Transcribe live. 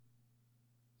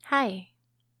Hi,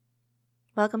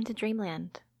 welcome to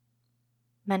Dreamland,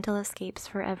 mental escapes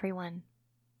for everyone.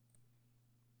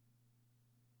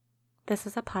 This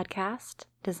is a podcast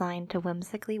designed to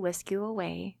whimsically whisk you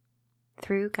away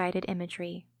through guided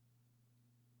imagery.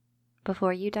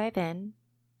 Before you dive in,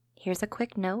 here's a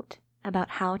quick note about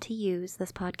how to use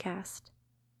this podcast.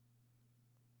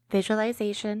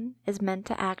 Visualization is meant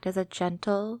to act as a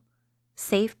gentle,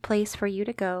 safe place for you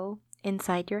to go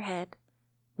inside your head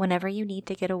whenever you need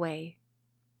to get away.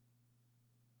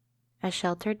 A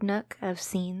sheltered nook of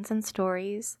scenes and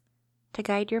stories to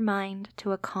guide your mind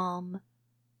to a calm,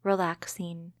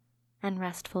 relaxing, and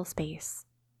restful space.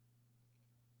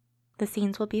 The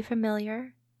scenes will be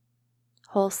familiar,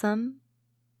 wholesome,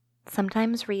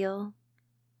 sometimes real,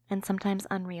 and sometimes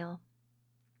unreal.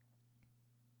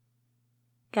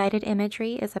 Guided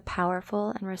imagery is a powerful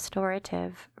and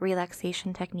restorative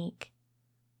relaxation technique.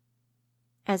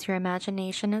 As your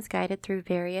imagination is guided through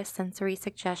various sensory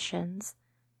suggestions,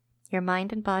 your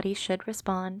mind and body should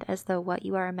respond as though what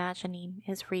you are imagining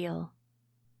is real.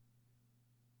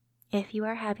 If you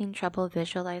are having trouble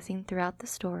visualizing throughout the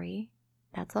story,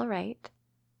 that's all right.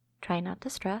 Try not to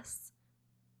stress.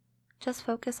 Just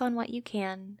focus on what you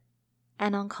can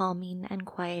and on calming and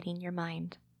quieting your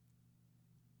mind.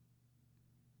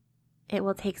 It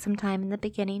will take some time in the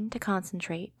beginning to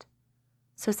concentrate,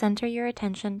 so center your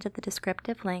attention to the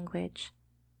descriptive language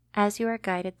as you are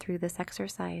guided through this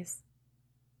exercise.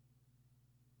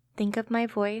 Think of my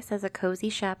voice as a cozy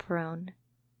chaperone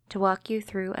to walk you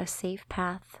through a safe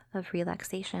path of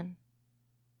relaxation.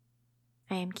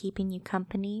 I am keeping you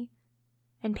company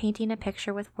and painting a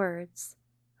picture with words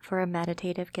for a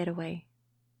meditative getaway.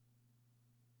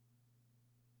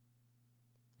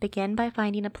 Begin by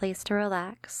finding a place to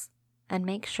relax and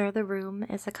make sure the room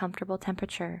is a comfortable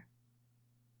temperature.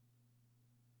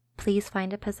 Please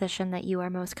find a position that you are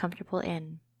most comfortable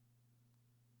in.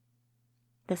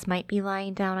 This might be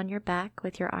lying down on your back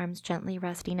with your arms gently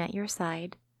resting at your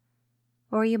side,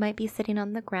 or you might be sitting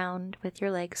on the ground with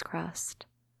your legs crossed.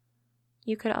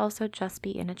 You could also just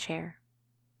be in a chair.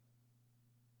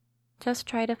 Just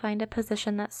try to find a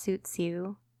position that suits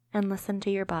you and listen to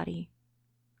your body.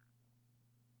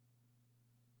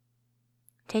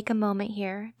 Take a moment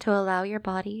here to allow your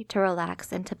body to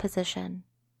relax into position.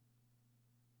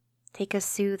 Take a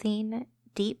soothing,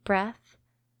 deep breath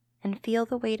and feel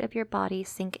the weight of your body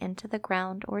sink into the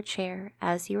ground or chair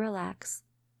as you relax,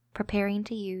 preparing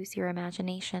to use your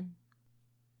imagination.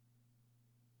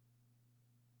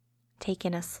 Take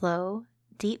in a slow,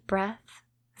 deep breath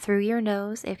through your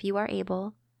nose if you are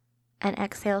able, and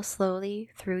exhale slowly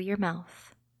through your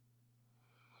mouth.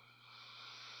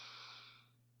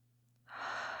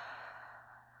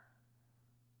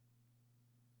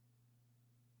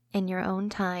 In your own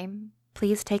time,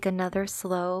 please take another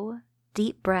slow,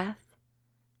 deep breath,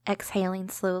 exhaling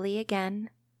slowly again,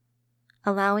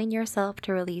 allowing yourself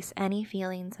to release any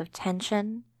feelings of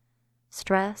tension,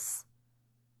 stress,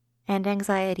 and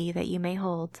anxiety that you may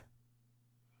hold.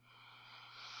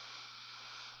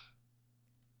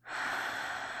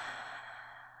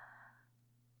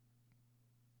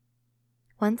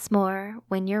 Once more,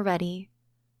 when you're ready,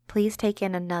 please take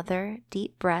in another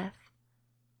deep breath,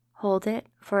 hold it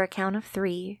for a count of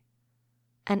 3,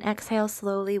 and exhale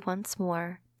slowly once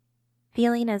more,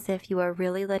 feeling as if you are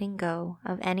really letting go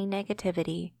of any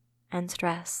negativity and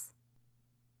stress.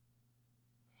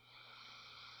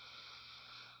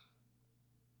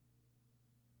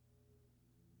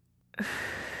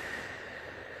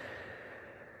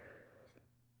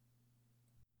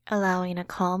 Allowing a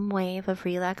calm wave of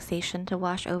relaxation to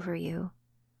wash over you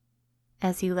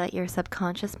as you let your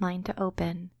subconscious mind to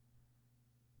open,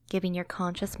 giving your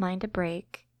conscious mind a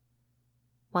break,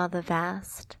 while the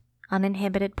vast,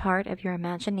 uninhibited part of your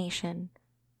imagination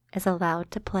is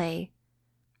allowed to play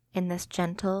in this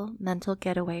gentle mental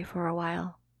getaway for a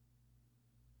while.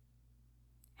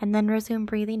 And then resume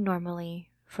breathing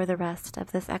normally for the rest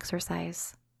of this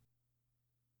exercise.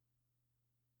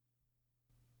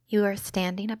 You are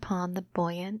standing upon the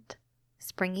buoyant,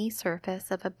 springy surface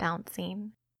of a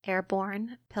bouncing,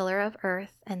 airborne pillar of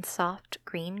earth and soft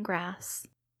green grass,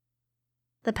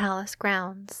 the palace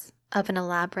grounds of an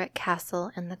elaborate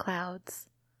castle in the clouds,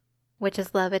 which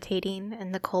is levitating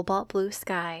in the cobalt blue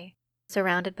sky,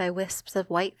 surrounded by wisps of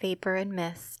white vapor and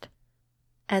mist,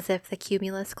 as if the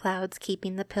cumulus clouds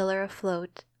keeping the pillar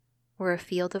afloat were a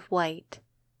field of white,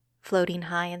 floating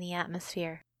high in the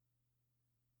atmosphere.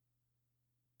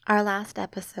 Our last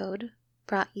episode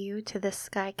brought you to this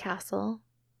sky castle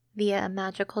via a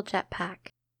magical jetpack,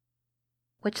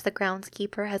 which the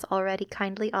groundskeeper has already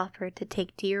kindly offered to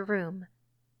take to your room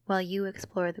while you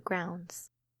explore the grounds.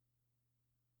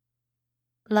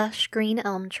 Lush green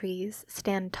elm trees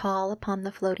stand tall upon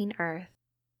the floating earth,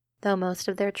 though most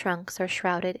of their trunks are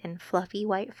shrouded in fluffy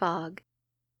white fog,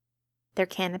 their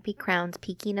canopy crowns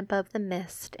peeking above the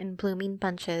mist in blooming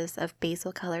bunches of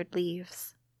basil-colored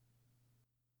leaves.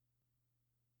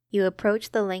 You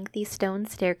approach the lengthy stone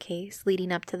staircase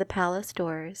leading up to the palace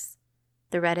doors,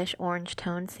 the reddish-orange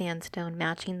toned sandstone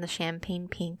matching the champagne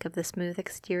pink of the smooth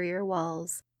exterior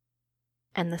walls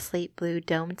and the slate-blue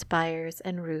domed spires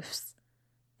and roofs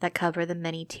that cover the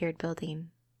many-tiered building.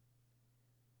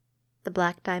 The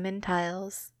black diamond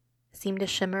tiles seem to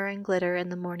shimmer and glitter in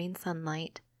the morning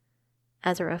sunlight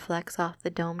as it reflects off the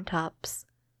dome tops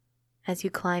as you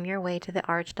climb your way to the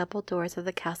arched double doors of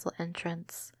the castle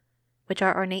entrance, which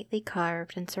are ornately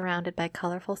carved and surrounded by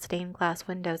colorful stained glass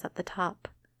windows at the top.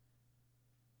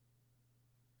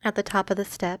 At the top of the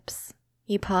steps,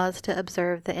 you pause to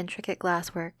observe the intricate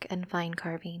glasswork and fine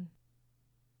carving.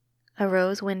 A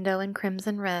rose window in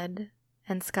crimson red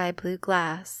and sky blue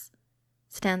glass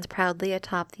stands proudly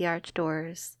atop the arched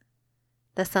doors,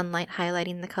 the sunlight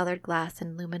highlighting the colored glass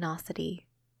in luminosity.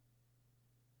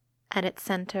 At its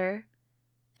center,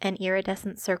 an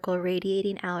iridescent circle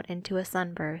radiating out into a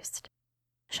sunburst,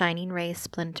 shining rays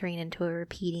splintering into a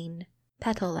repeating,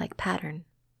 petal-like pattern.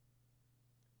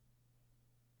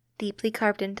 Deeply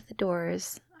carved into the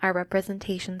doors are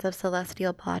representations of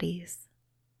celestial bodies.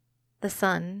 The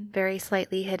sun, very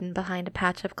slightly hidden behind a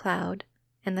patch of cloud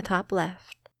in the top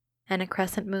left, and a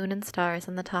crescent moon and stars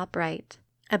in the top right,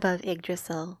 above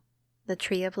Yggdrasil, the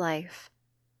tree of life,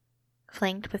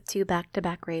 flanked with two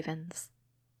back-to-back ravens.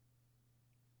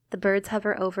 The birds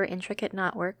hover over intricate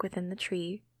knotwork within the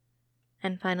tree,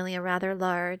 and finally a rather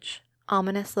large,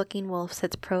 ominous-looking wolf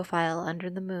sits profile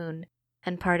under the moon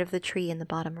and part of the tree in the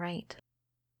bottom right.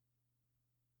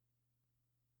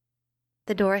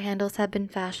 The door handles have been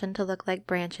fashioned to look like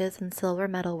branches and silver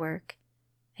metalwork,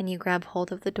 and you grab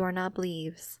hold of the doorknob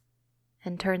leaves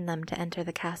and turn them to enter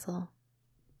the castle.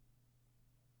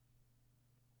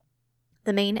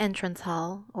 The main entrance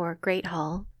hall, or Great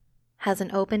Hall, has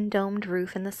an open domed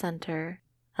roof in the center,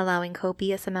 allowing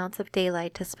copious amounts of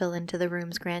daylight to spill into the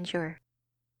room's grandeur.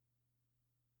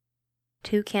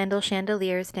 Two candle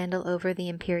chandeliers dandle over the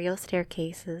imperial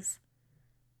staircases,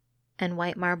 and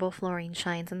white marble flooring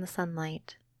shines in the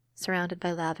sunlight, surrounded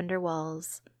by lavender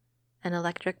walls, an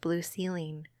electric blue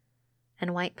ceiling,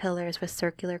 and white pillars with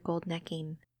circular gold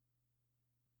necking.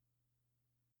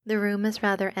 The room is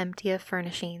rather empty of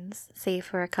furnishings, save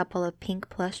for a couple of pink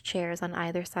plush chairs on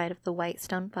either side of the white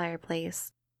stone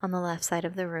fireplace on the left side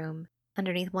of the room,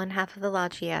 underneath one half of the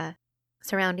loggia,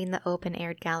 surrounding the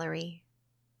open-aired gallery.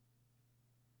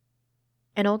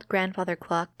 An old grandfather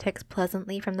clock ticks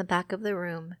pleasantly from the back of the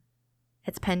room,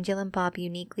 its pendulum bob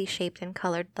uniquely shaped and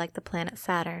colored like the planet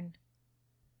Saturn.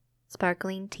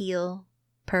 Sparkling teal,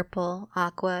 purple,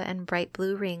 aqua, and bright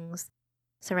blue rings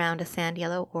surround a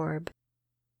sand-yellow orb,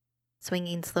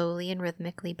 swinging slowly and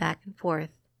rhythmically back and forth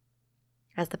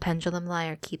as the pendulum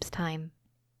lyre keeps time.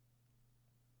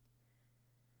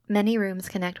 Many rooms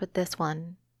connect with this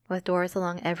one, with doors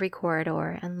along every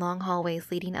corridor and long hallways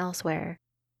leading elsewhere,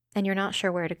 and you're not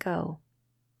sure where to go.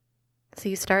 So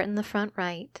you start in the front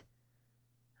right,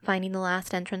 finding the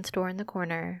last entrance door in the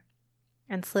corner,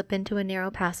 and slip into a narrow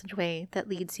passageway that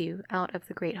leads you out of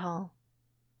the Great Hall.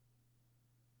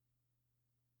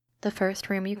 The first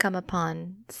room you come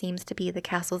upon seems to be the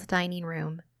castle's dining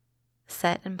room,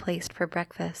 set and placed for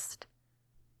breakfast.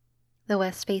 The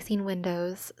west-facing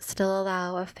windows still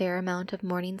allow a fair amount of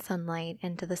morning sunlight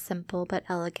into the simple but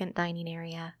elegant dining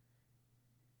area.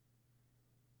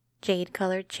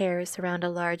 Jade-colored chairs surround a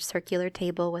large circular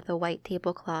table with a white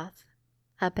tablecloth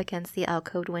up against the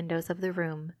alcoved windows of the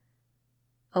room,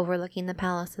 overlooking the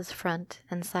palace's front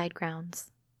and side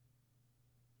grounds.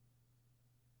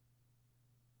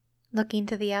 Looking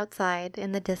to the outside,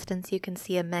 in the distance you can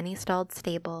see a many-stalled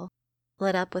stable,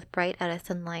 lit up with bright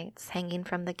Edison lights hanging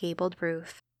from the gabled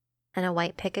roof, and a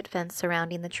white picket fence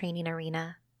surrounding the training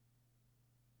arena.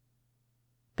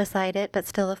 Beside it, but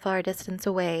still a far distance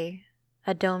away,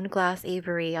 a domed glass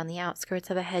aviary on the outskirts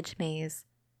of a hedge maze,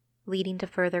 leading to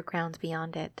further grounds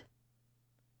beyond it.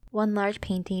 One large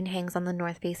painting hangs on the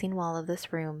north-facing wall of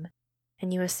this room,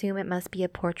 and you assume it must be a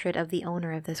portrait of the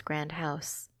owner of this grand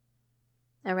house.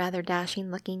 A rather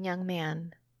dashing-looking young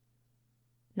man.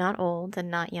 Not old and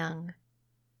not young.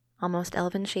 Almost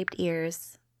elven-shaped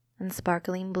ears, and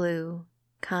sparkling blue,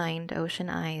 kind ocean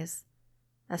eyes,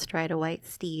 astride a white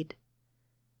steed,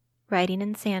 riding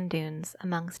in sand dunes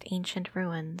amongst ancient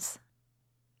ruins.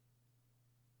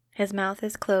 His mouth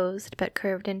is closed but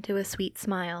curved into a sweet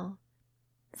smile,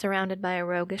 surrounded by a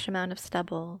roguish amount of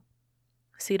stubble,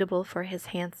 suitable for his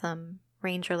handsome,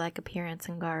 ranger-like appearance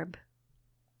and garb.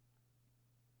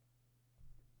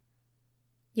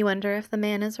 You wonder if the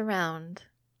man is around,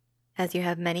 as you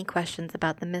have many questions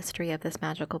about the mystery of this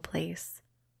magical place,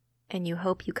 and you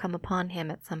hope you come upon him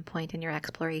at some point in your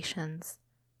explorations,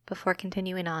 before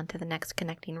continuing on to the next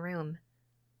connecting room,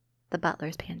 the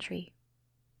butler's pantry.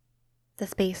 The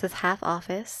space is half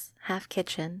office, half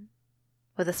kitchen,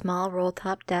 with a small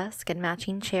roll-top desk and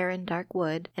matching chair in dark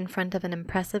wood in front of an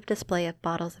impressive display of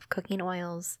bottles of cooking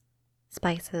oils,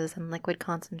 spices, and liquid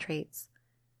concentrates,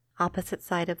 opposite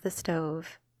side of the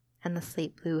stove and the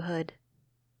slate blue hood.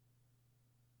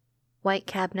 White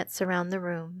cabinets surround the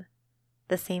room,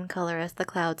 the same color as the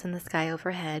clouds in the sky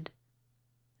overhead,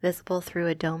 visible through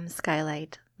a domed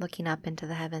skylight looking up into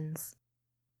the heavens.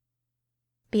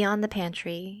 Beyond the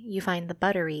pantry, you find the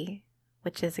buttery,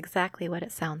 which is exactly what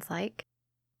it sounds like,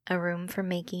 a room for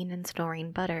making and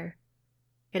storing butter.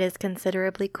 It is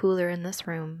considerably cooler in this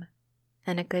room,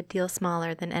 and a good deal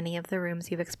smaller than any of the rooms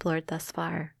you've explored thus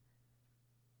far.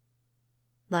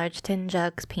 Large tin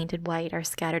jugs painted white are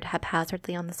scattered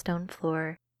haphazardly on the stone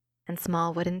floor, and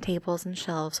small wooden tables and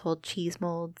shelves hold cheese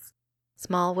molds,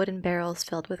 small wooden barrels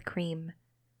filled with cream,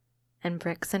 and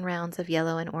bricks and rounds of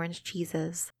yellow and orange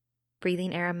cheeses,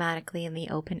 breathing aromatically in the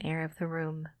open air of the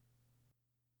room.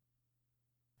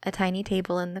 A tiny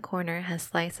table in the corner has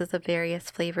slices of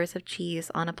various flavors of cheese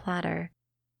on a platter,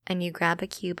 and you grab a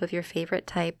cube of your favorite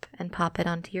type and pop it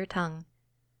onto your tongue,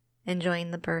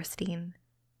 enjoying the bursting,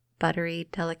 buttery,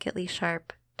 delicately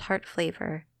sharp, tart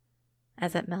flavor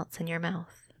as it melts in your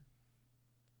mouth.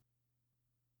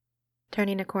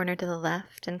 Turning a corner to the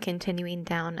left and continuing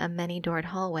down a many-doored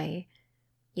hallway,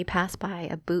 you pass by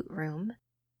a boot room,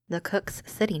 the cook's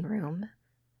sitting room,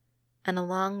 and a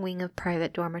long wing of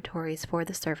private dormitories for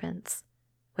the servants,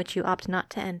 which you opt not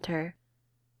to enter,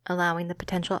 allowing the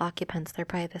potential occupants their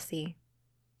privacy.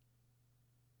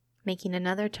 Making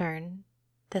another turn,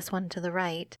 this one to the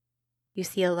right, you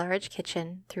see a large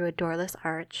kitchen through a doorless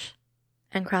arch,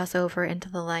 and cross over into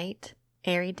the light,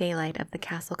 airy daylight of the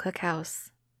castle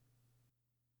cookhouse.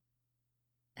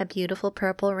 A beautiful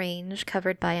purple range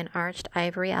covered by an arched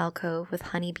ivory alcove with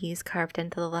honeybees carved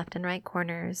into the left and right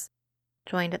corners,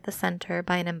 joined at the center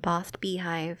by an embossed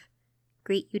beehive,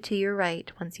 greet you to your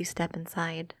right once you step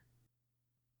inside.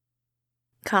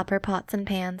 Copper pots and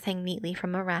pans hang neatly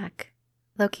from a rack,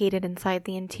 located inside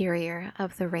the interior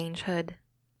of the range hood.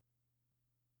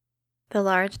 The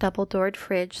large double-doored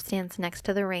fridge stands next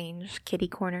to the range,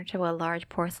 kitty-corner to a large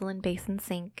porcelain basin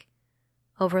sink,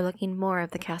 overlooking more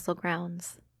of the castle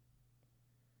grounds.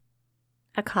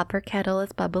 A copper kettle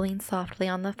is bubbling softly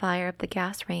on the fire of the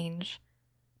gas range.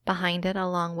 Behind it, a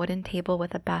long wooden table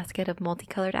with a basket of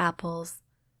multicolored apples,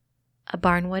 a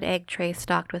barnwood egg tray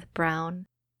stocked with brown,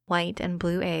 white, and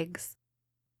blue eggs,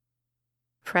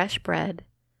 fresh bread,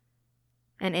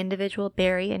 and individual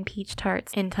berry and peach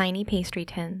tarts in tiny pastry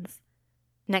tins,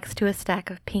 next to a stack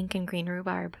of pink and green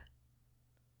rhubarb.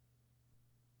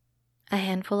 A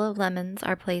handful of lemons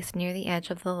are placed near the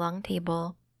edge of the long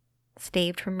table,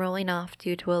 staved from rolling off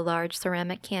due to a large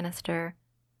ceramic canister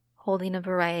holding a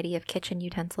variety of kitchen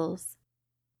utensils.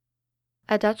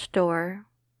 A Dutch door,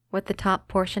 with the top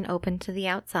portion open to the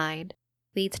outside,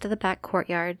 leads to the back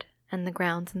courtyard and the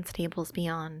grounds and stables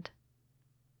beyond.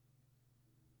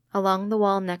 Along the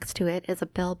wall next to it is a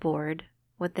bellboard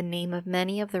with the name of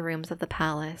many of the rooms of the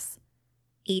palace,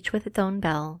 each with its own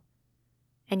bell,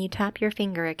 and you tap your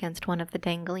finger against one of the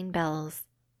dangling bells,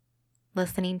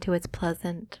 listening to its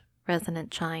pleasant, resonant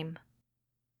chime.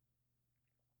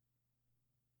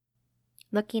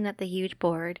 Looking at the huge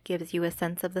board gives you a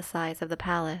sense of the size of the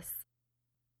palace.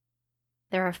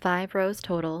 There are 5 rows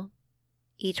total,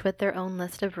 each with their own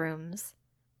list of rooms,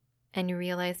 and you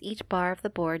realize each bar of the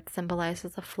board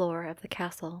symbolizes a floor of the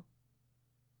castle.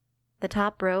 The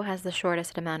top row has the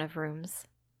shortest amount of rooms,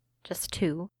 just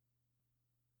 2,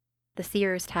 the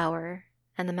Seer's Tower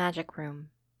and the Magic Room.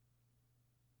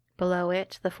 Below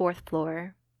it, the 4th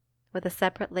floor, with a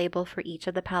separate label for each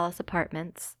of the palace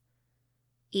apartments,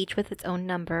 each with its own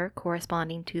number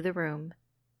corresponding to the room,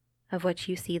 of which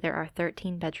you see there are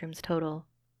 13 bedrooms total.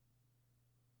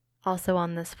 Also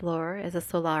on this floor is a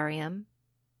solarium,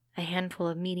 a handful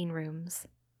of meeting rooms,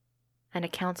 and a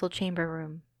council chamber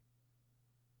room.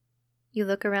 You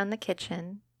look around the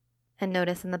kitchen and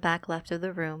notice in the back left of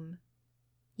the room,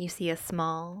 you see a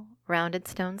small, rounded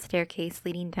stone staircase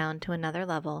leading down to another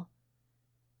level,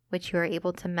 which you are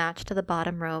able to match to the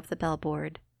bottom row of the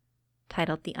bellboard,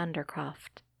 titled the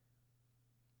Undercroft,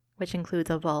 which includes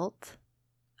a vault,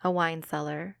 a wine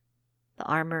cellar, the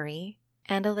armory,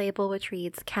 and a label which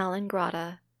reads Callan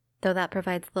Grotta, though that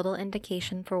provides little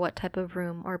indication for what type of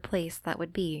room or place that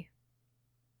would be.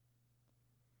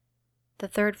 The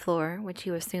third floor, which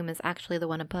you assume is actually the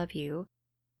one above you,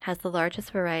 has the largest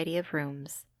variety of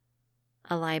rooms: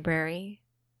 a library,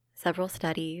 several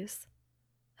studies,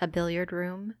 a billiard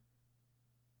room,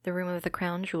 the room of the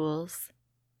crown jewels,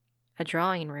 a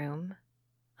drawing room,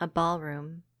 a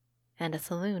ballroom, and a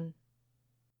saloon.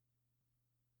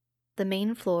 The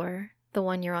main floor, the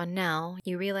one you're on now,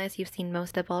 you realize you've seen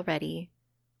most of already,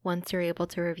 once you're able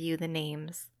to review the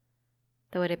names,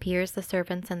 though it appears the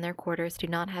servants and their quarters do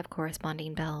not have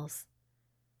corresponding bells.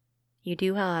 You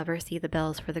do, however, see the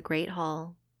bells for the Great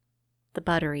Hall, the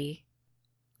buttery,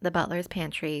 the butler's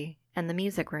pantry, and the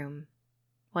music room,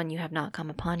 one you have not come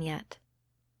upon yet.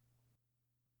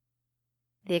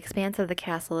 The expanse of the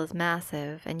castle is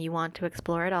massive, and you want to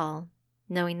explore it all,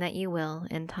 knowing that you will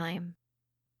in time.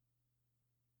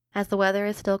 As the weather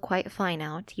is still quite fine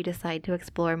out, you decide to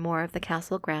explore more of the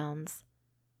castle grounds,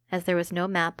 as there was no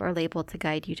map or label to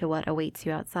guide you to what awaits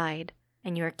you outside,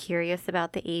 and you are curious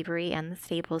about the aviary and the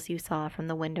stables you saw from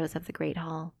the windows of the Great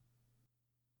Hall.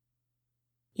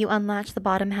 You unlatch the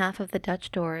bottom half of the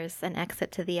Dutch doors and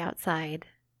exit to the outside,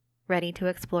 ready to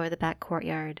explore the back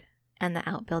courtyard and the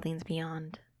outbuildings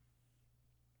beyond.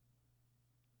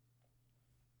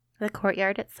 The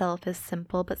courtyard itself is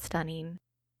simple but stunning,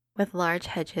 with large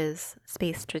hedges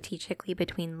spaced strategically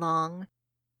between long,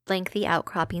 lengthy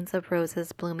outcroppings of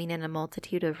roses blooming in a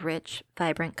multitude of rich,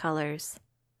 vibrant colors.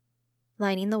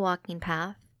 Lining the walking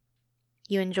path,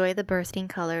 you enjoy the bursting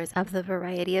colors of the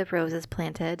variety of roses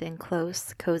planted in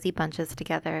close, cozy bunches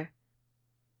together.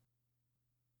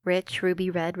 Rich ruby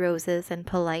red roses in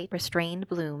polite, restrained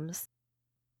blooms,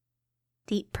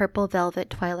 deep purple velvet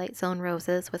twilight zone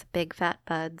roses with big fat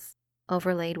buds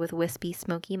overlaid with wispy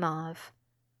smoky mauve,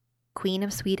 queen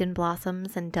of Sweden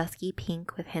blossoms in dusky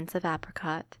pink with hints of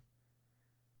apricot,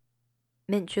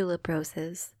 mint julep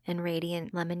roses in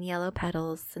radiant lemon yellow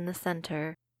petals in the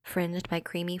center, fringed by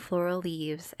creamy floral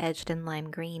leaves edged in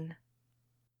lime green.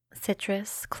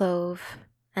 Citrus, clove,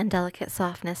 and delicate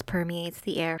softness permeates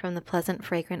the air from the pleasant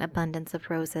fragrant abundance of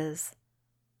roses.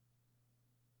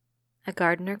 A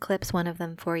gardener clips one of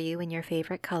them for you in your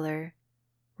favorite color,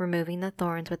 removing the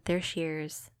thorns with their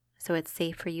shears so it's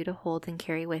safe for you to hold and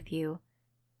carry with you,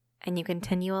 and you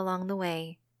continue along the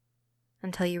way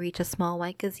until you reach a small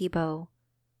white gazebo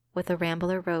with a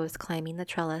rambler rose climbing the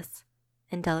trellis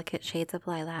in delicate shades of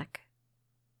lilac.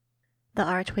 The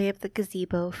archway of the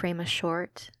gazebo frame a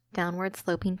short, downward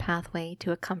sloping pathway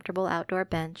to a comfortable outdoor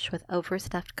bench with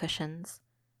overstuffed cushions,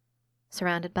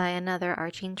 surrounded by another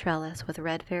arching trellis with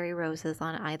red fairy roses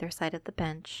on either side of the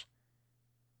bench,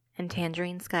 and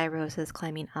tangerine sky roses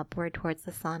climbing upward towards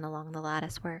the sun along the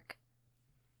latticework.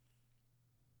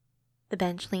 The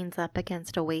bench leans up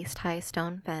against a waist-high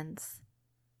stone fence,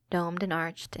 domed and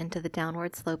arched into the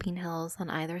downward sloping hills on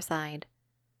either side,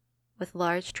 with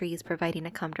large trees providing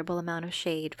a comfortable amount of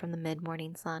shade from the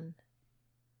mid-morning sun.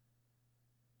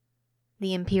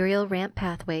 The imperial ramp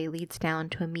pathway leads down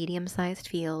to a medium-sized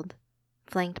field,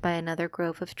 flanked by another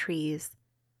grove of trees,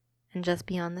 and just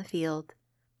beyond the field,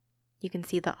 you can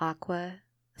see the aqua,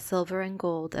 silver and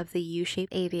gold of the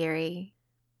U-shaped aviary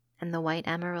and the white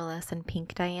amaryllis and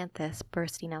pink dianthus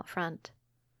bursting out front.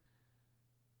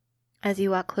 As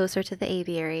you walk closer to the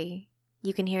aviary,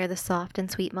 you can hear the soft and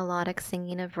sweet melodic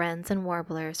singing of wrens and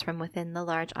warblers from within the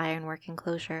large ironwork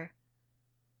enclosure.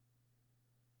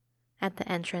 At the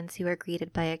entrance, you are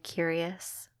greeted by a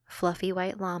curious, fluffy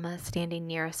white llama standing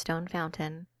near a stone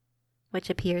fountain,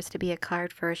 which appears to be a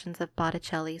carved version of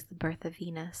Botticelli's The Birth of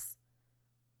Venus.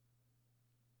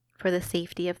 For the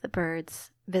safety of the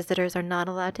birds, visitors are not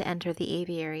allowed to enter the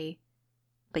aviary,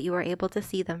 but you are able to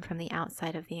see them from the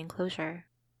outside of the enclosure.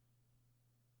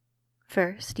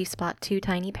 First, you spot two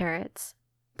tiny parrots,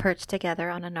 perched together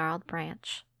on a gnarled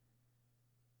branch.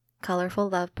 Colorful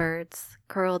lovebirds,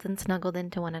 curled and snuggled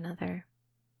into one another.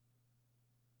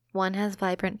 One has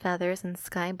vibrant feathers in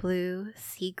sky blue,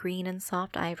 sea green, and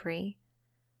soft ivory,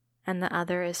 and the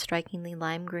other is strikingly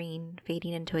lime green,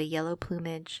 fading into a yellow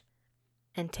plumage,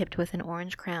 and tipped with an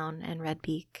orange crown and red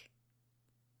beak.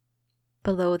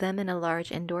 Below them, in a large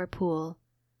indoor pool,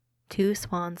 two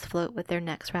swans float with their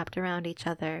necks wrapped around each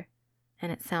other,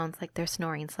 and it sounds like they're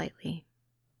snoring slightly.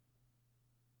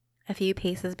 A few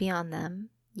paces beyond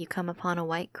them, you come upon a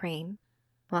white crane,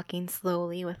 walking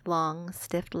slowly with long,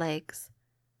 stiff legs,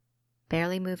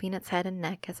 barely moving its head and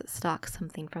neck as it stalks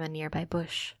something from a nearby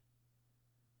bush.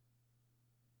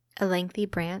 A lengthy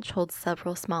branch holds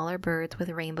several smaller birds with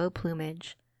rainbow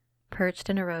plumage, perched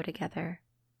in a row together.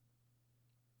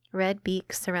 Red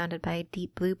beaks surrounded by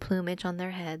deep blue plumage on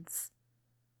their heads,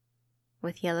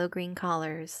 with yellow-green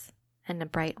collars and a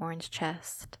bright orange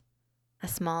chest, a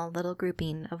small little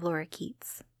grouping of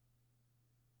lorikeets.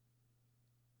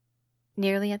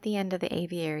 Nearly at the end of the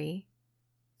aviary,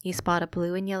 you spot a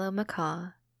blue and yellow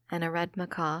macaw and a red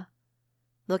macaw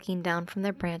looking down from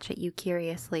their branch at you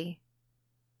curiously.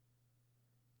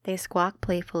 They squawk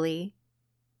playfully,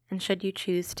 and should you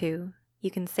choose to, you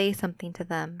can say something to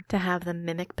them to have them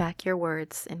mimic back your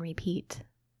words and repeat.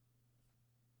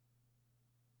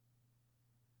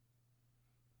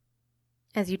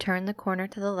 As you turn the corner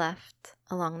to the left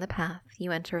along the path,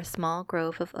 you enter a small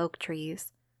grove of oak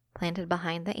trees planted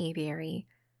behind the aviary,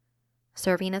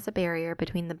 serving as a barrier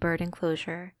between the bird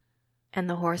enclosure and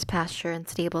the horse pasture and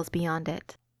stables beyond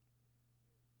it.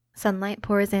 Sunlight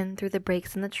pours in through the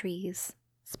breaks in the trees,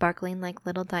 sparkling like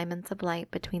little diamonds of light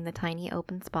between the tiny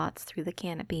open spots through the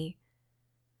canopy,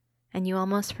 and you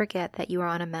almost forget that you are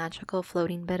on a magical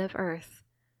floating bit of earth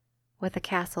with a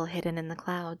castle hidden in the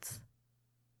clouds.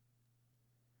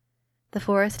 The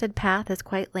forested path is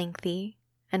quite lengthy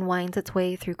and winds its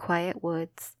way through quiet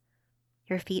woods,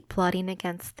 your feet plodding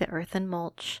against the earthen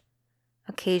mulch,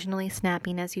 occasionally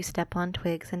snapping as you step on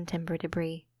twigs and timber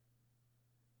debris.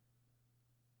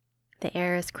 The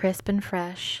air is crisp and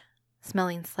fresh,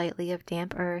 smelling slightly of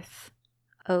damp earth,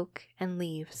 oak, and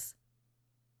leaves.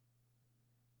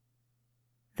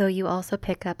 Though you also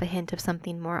pick up a hint of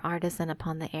something more artisan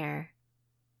upon the air,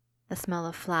 the smell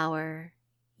of flour,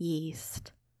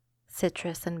 yeast,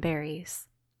 citrus, and berries.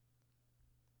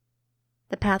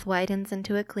 The path widens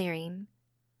into a clearing,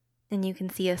 and you can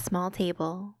see a small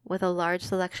table with a large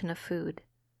selection of food.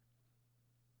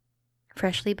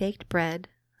 Freshly baked bread,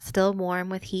 still warm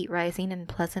with heat rising in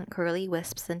pleasant curly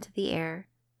wisps into the air.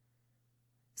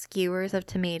 Skewers of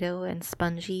tomato and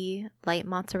spongy, light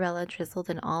mozzarella drizzled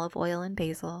in olive oil and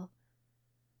basil.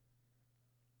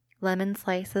 Lemon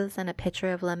slices and a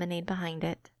pitcher of lemonade behind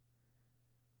it.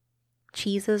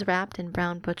 Cheeses wrapped in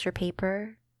brown butcher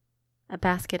paper, a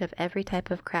basket of every type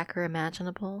of cracker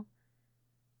imaginable,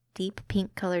 deep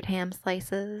pink-colored ham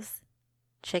slices,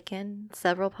 chicken,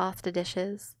 several pasta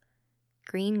dishes,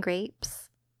 green grapes,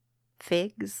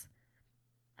 figs,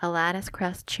 a lattice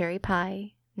crust cherry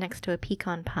pie next to a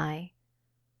pecan pie,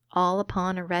 all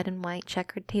upon a red and white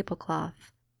checkered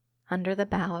tablecloth under the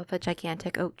bough of a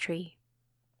gigantic oak tree.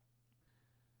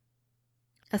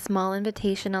 A small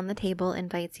invitation on the table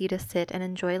invites you to sit and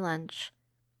enjoy lunch,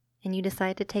 and you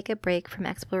decide to take a break from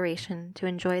exploration to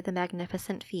enjoy the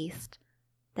magnificent feast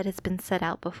that has been set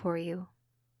out before you.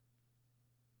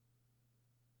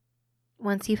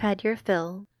 Once you've had your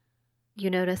fill, you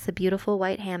notice a beautiful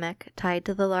white hammock tied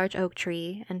to the large oak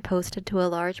tree and posted to a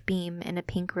large beam in a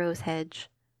pink rose hedge.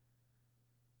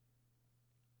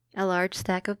 A large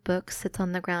stack of books sits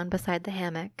on the ground beside the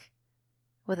hammock,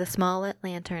 with a small lit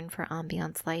lantern for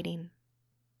ambiance lighting.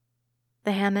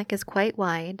 The hammock is quite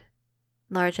wide,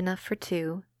 large enough for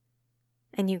two,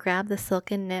 and you grab the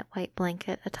silken knit white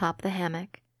blanket atop the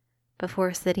hammock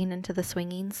before sitting into the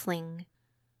swinging sling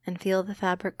and feel the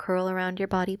fabric curl around your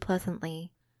body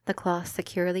pleasantly, the cloth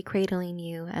securely cradling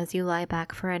you as you lie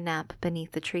back for a nap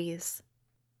beneath the trees.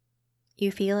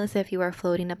 You feel as if you are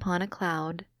floating upon a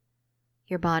cloud,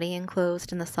 your body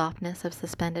enclosed in the softness of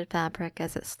suspended fabric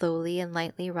as it slowly and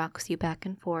lightly rocks you back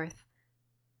and forth,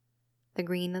 the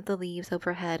green of the leaves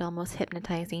overhead almost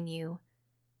hypnotizing you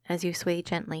as you sway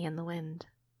gently in the wind.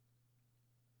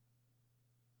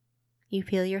 You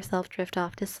feel yourself drift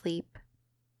off to sleep,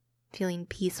 feeling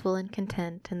peaceful and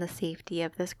content in the safety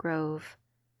of this grove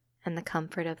and the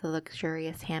comfort of the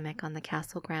luxurious hammock on the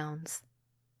castle grounds.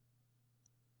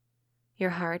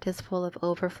 Your heart is full of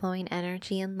overflowing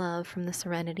energy and love from the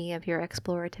serenity of your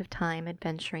explorative time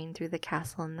adventuring through the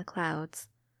castle in the clouds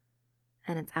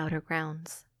and its outer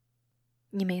grounds.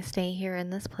 You may stay here in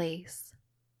this place,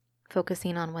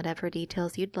 focusing on whatever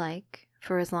details you'd like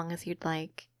for as long as you'd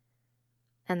like,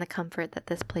 and the comfort that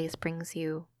this place brings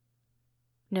you.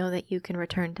 Know that you can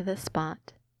return to this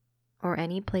spot, or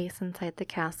any place inside the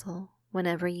castle,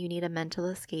 whenever you need a mental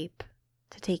escape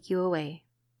to take you away.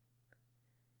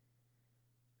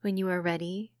 When you are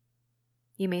ready,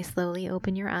 you may slowly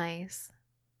open your eyes,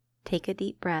 take a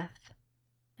deep breath,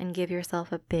 and give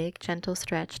yourself a big, gentle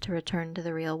stretch to return to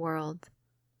the real world.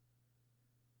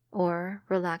 Or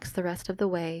relax the rest of the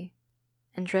way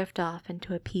and drift off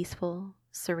into a peaceful,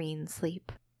 serene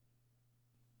sleep.